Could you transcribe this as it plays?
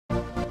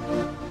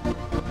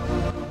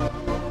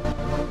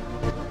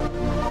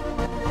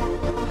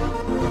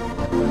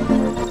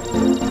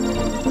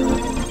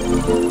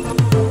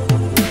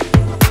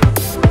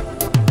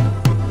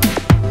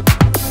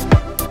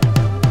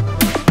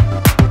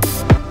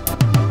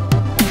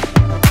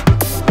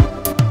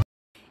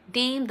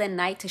Deemed the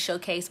night to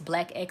showcase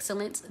Black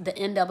excellence, the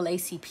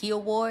NAACP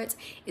Awards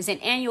is an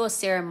annual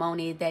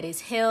ceremony that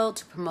is held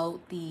to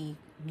promote the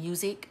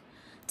music,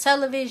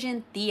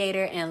 television,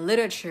 theater, and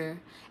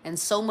literature, and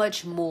so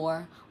much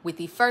more, with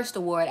the first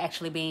award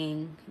actually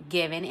being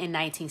given in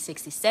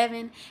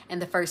 1967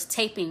 and the first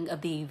taping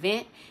of the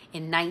event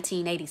in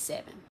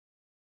 1987.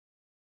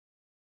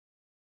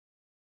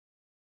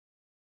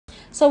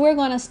 So we're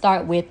going to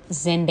start with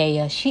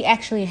Zendaya. She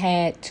actually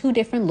had two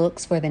different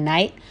looks for the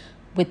night,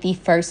 with the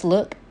first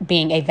look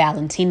being a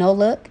Valentino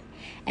look,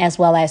 as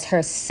well as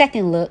her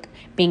second look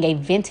being a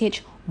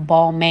vintage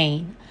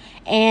Balmain.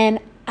 And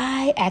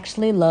I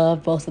actually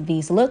love both of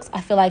these looks.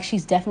 I feel like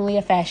she's definitely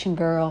a fashion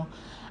girl.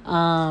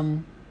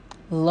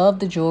 Love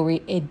the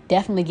jewelry. It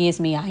definitely gives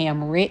me I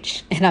am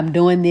rich and I'm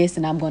doing this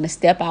and I'm going to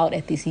step out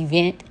at this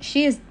event.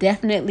 She is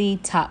definitely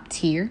top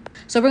tier.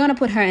 So we're going to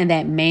put her in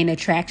that main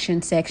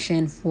attraction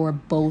section for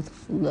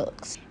both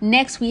looks.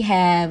 Next we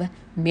have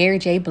Mary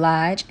J.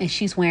 Blige, and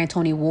she's wearing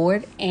Toni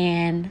Ward,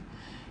 and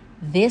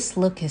this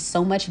look is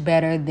so much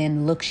better than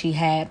the look she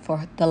had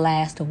for the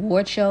last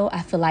award show.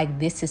 I feel like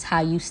this is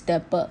how you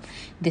step up.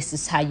 This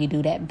is how you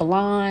do that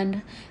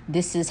blonde.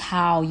 This is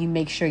how you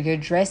make sure your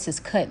dress is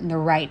cut in the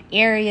right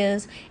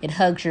areas. It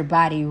hugs your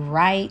body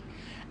right.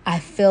 I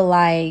feel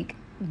like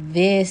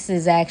this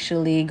is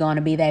actually going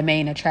to be that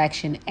main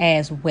attraction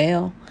as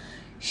well.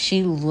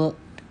 She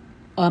looked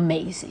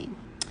amazing.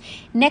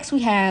 Next,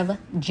 we have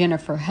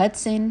Jennifer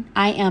Hudson.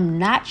 I am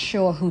not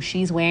sure who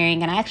she's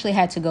wearing, and I actually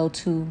had to go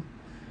to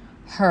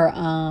her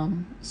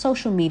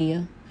social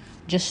media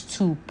just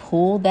to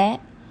pull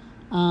that.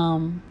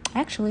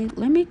 Actually,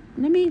 let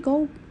me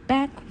go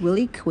back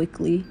really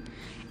quickly,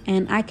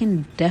 and I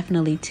can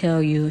definitely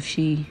tell you if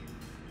she,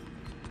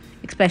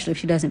 especially if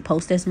she doesn't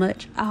post as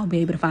much, I'll be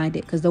able to find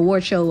it, because the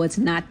award show was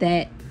not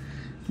that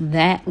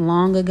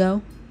long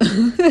ago.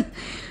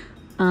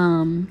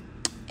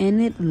 And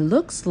it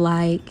looks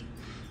like,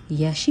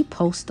 yeah, she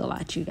posts a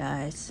lot, you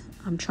guys.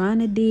 I'm trying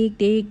to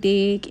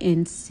dig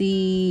and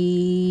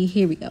see.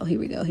 Here we go.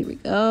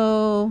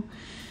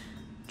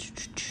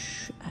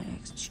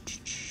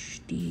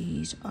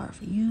 These are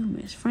for you,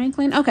 Miss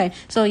Franklin. Okay,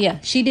 so yeah,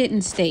 she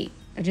didn't state.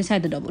 I just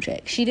had to double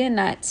check. She did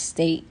not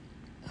state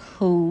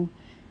who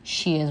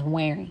she is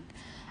wearing.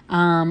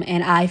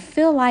 And I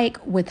feel like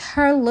with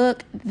her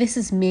look, this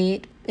is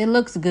mid. It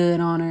looks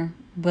good on her,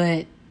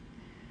 but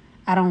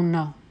I don't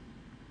know.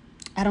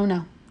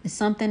 It's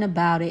something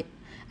about it.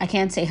 I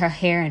can't say her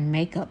hair and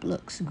makeup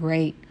looks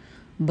great,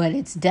 but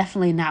it's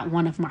definitely not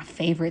one of my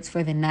favorites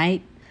for the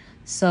night.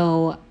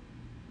 So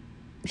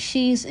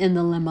she's in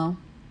the limo.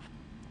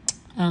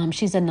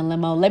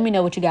 Let me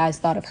know what you guys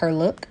thought of her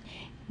look.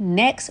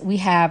 Next, we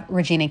have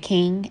Regina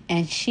King,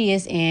 and she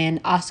is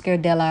in Oscar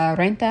de la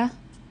Renta.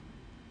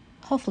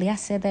 Hopefully I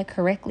said that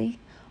correctly.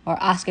 Or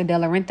Oscar de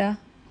la Renta.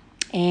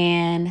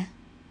 And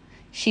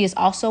she is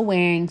also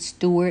wearing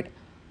Stuart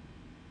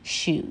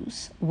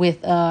shoes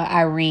with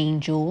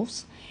Irene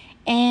jewels.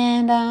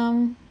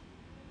 And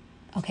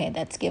okay,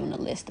 that's giving a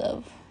list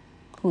of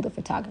who the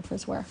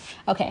photographers were.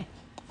 Okay,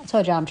 I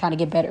told y'all I'm trying to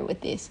get better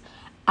with this.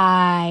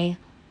 I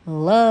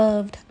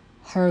loved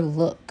her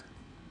look.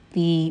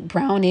 The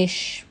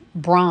brownish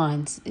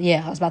bronze.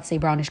 Yeah, I was about to say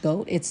brownish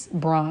gold. It's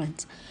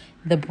bronze.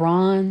 The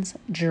bronze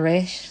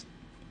dress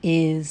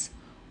is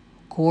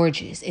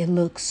gorgeous. It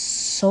looks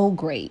so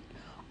great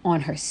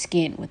on her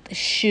skin with the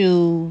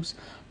shoes,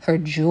 her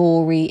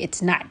jewelry.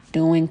 It's not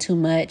doing too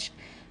much.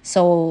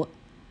 So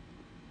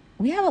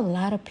we have a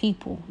lot of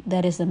people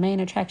that is the main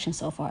attraction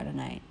so far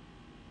tonight.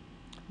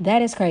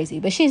 That is crazy.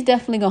 But she's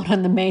definitely going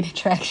on the main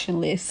attraction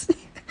list.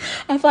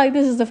 I feel like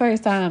this is the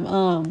first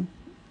time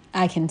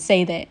I can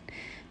say that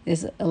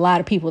there's a lot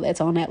of people that's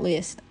on that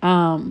list.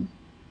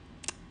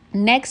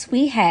 Next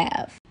we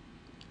have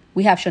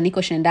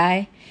Shoniko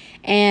Shendai.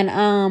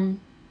 And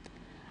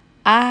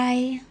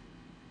I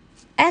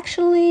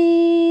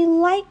actually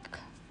like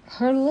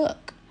her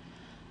look.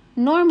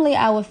 Normally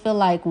I would feel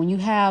like when you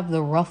have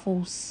the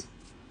ruffles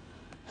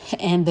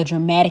and the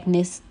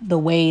dramaticness, the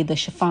way the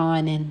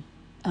chiffon and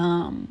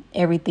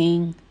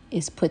everything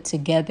is put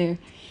together,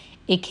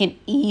 it can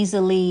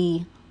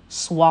easily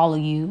swallow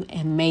you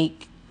and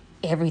make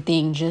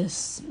everything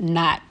just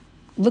not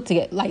look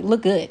good.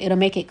 It'll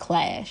make it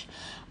clash.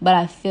 But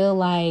I feel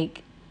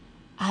like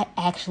I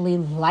actually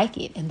like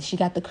it. And she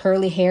got the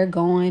curly hair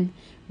going.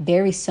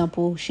 Very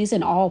simple. She's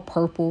in all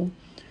purple,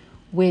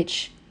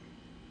 which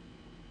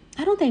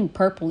I don't think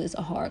purple is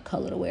a hard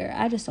color to wear.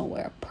 I just don't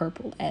wear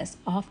purple as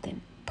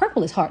often.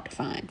 Purple is hard to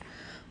find.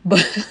 But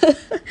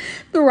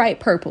the right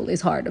purple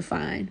is hard to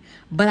find.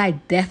 But I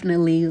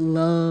definitely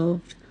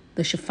loved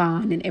the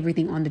chiffon and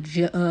everything on the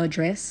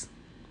dress.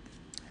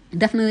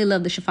 Definitely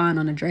love the chiffon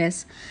on the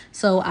dress.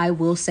 So I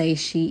will say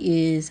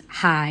she is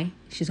high.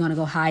 She's going to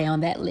go high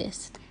on that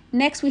list.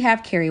 Next, we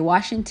have Kerry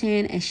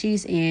Washington, and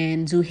she's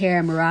in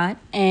Zuhair Murad.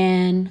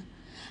 And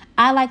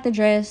I like the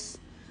dress.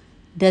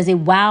 Does it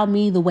wow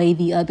me the way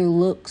the other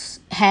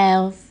looks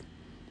have?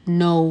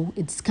 No,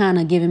 it's kind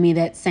of giving me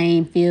that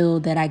same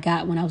feel that I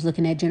got when I was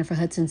looking at Jennifer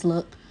Hudson's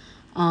look.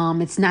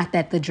 It's not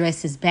that the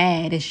dress is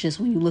bad. It's just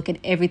when you look at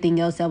everything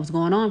else that was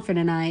going on for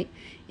the night,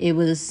 it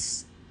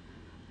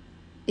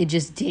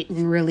just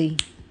didn't really,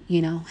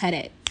 had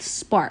that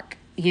spark,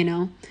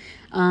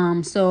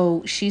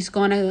 So she's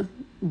going to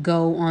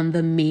go on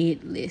the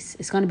mid list.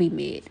 It's going to be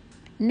mid.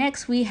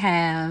 Next, we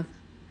have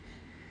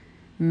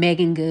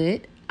Megan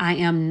Good. I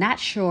am not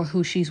sure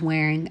who she's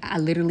wearing. I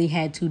literally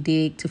had to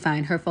dig to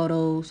find her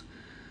photos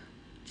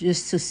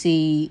just to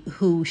see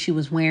who she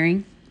was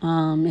wearing,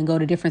 and go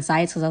to different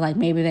sites because I was like,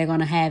 maybe they're going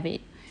to have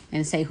it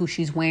and say who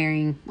she's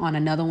wearing on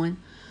another one.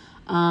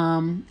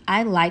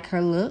 I like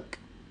her look.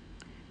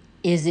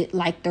 Is it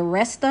like the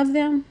rest of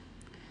them?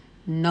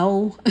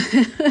 No.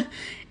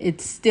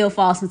 It still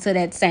falls into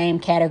that same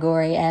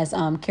category as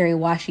Kerry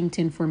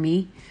Washington for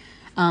me.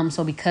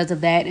 So because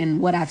of that and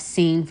what I've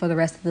seen for the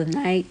rest of the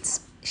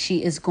nights,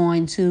 she is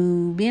going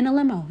to be in a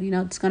limo.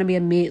 It's going to be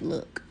a mid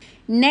look.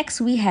 Next,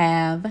 we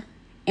have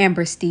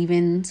Amber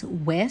Stevens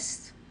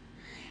West.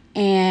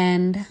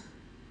 And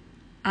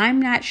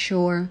I'm not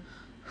sure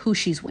who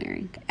she's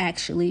wearing,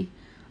 actually.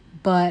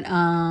 But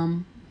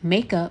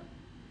makeup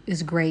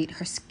is great.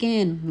 Her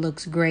skin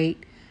looks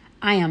great.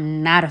 I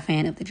am not a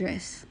fan of the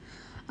dress.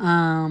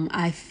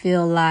 I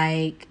feel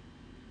like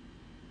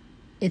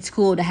it's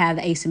cool to have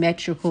the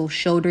asymmetrical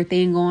shoulder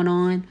thing going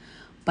on,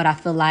 but I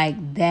feel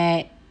like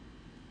that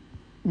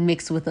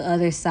mixed with the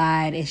other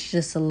side, it's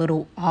just a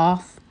little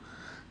off.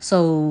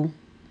 So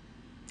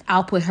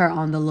I'll put her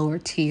on the lower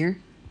tier.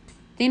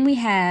 Then we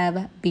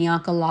have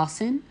Bianca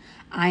Lawson.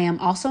 I am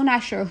also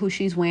not sure who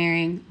she's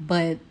wearing,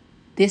 but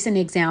this is an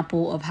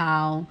example of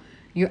how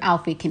your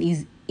outfit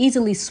can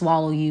easily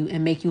swallow you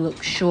and make you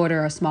look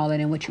shorter or smaller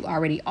than what you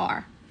already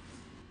are.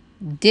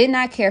 Did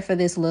not care for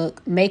this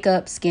look.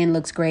 Makeup, skin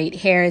looks great.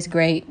 Hair is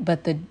great,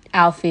 but the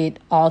outfit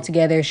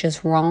altogether is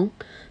just wrong.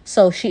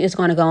 So she is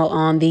going to go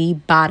on the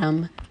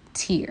bottom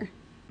tier.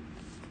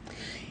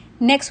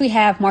 Next, we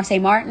have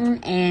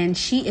MarsaiMartin, and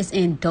she is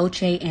in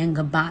Dolce &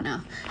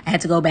 Gabbana. I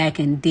had to go back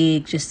and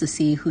dig just to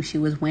see who she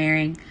was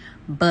wearing,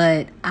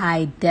 but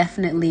I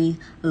definitely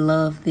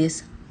love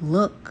this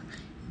look.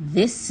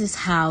 This is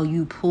how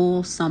you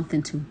pull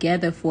something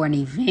together for an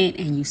event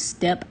and you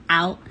step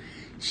out.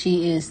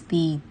 She is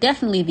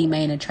definitely the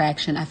main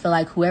attraction. I feel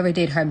like whoever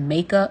did her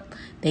makeup,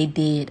 they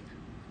did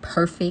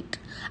perfect.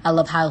 I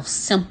love how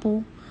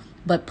simple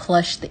but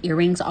plush the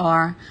earrings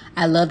are.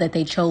 I love that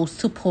they chose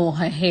to pull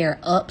her hair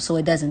up so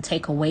it doesn't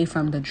take away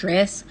from the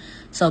dress.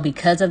 So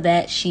because of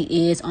that, she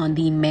is on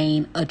the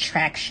main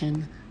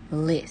attraction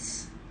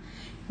list.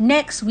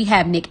 Next, we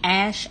have Nick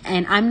Ash,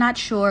 and I'm not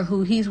sure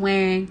who he's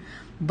wearing,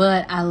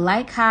 but I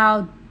like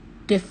how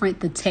different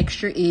the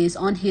texture is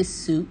on his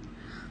suit.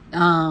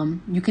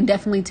 You can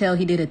definitely tell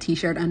he did a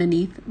t-shirt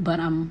underneath,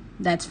 but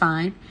that's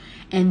fine.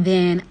 And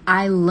then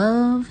I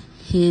love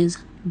his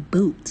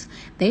boots.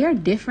 They are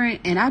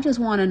different, and I just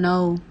want to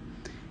know,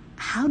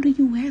 how do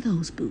you wear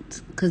those boots?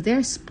 Because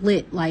they're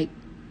split like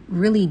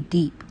really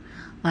deep.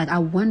 Like, I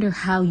wonder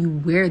how you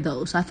wear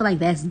those. So I feel like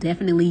that's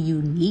definitely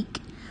unique.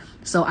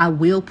 So I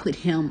will put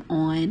him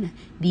on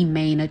the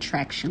main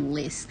attraction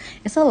list.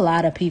 It's a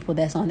lot of people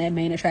that's on that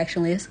main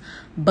attraction list,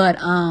 but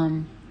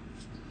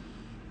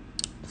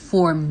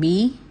for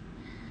me,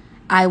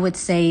 I would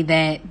say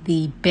that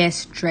the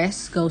best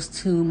dress goes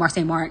to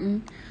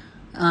MarsaiMartin.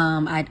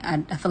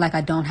 I feel like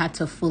I don't have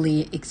to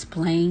fully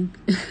explain.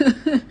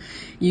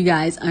 You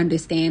guys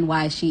understand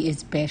why she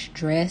is best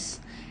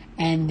dressed.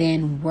 And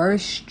then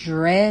worst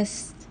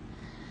dressed,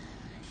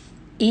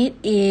 it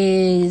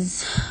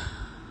is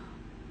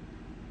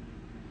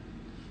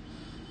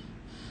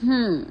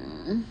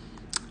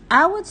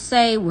I would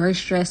say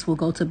worst dress will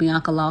go to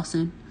Bianca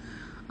Lawson.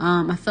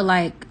 I feel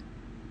like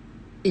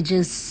it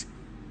just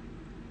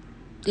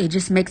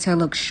makes her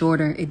look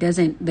shorter.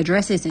 The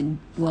dress isn't,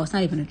 well, it's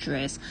not even a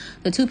dress.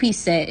 The two-piece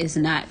set is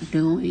not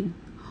doing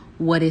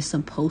what it's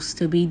supposed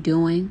to be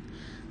doing.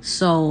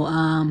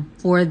 So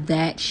for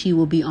that, she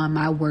will be on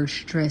my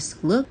worst dress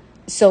look.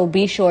 So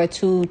be sure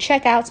to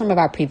check out some of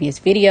our previous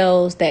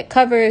videos that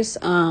covers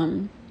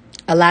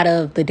a lot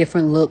of the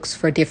different looks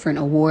for different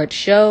award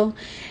show,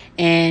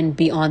 and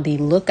be on the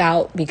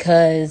lookout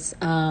because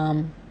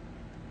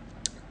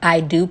I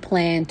do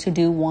plan to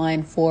do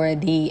one for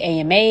the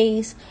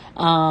AMAs,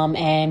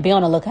 and be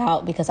on the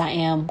lookout because I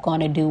am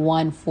going to do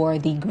one for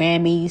the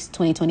Grammys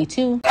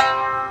 2022.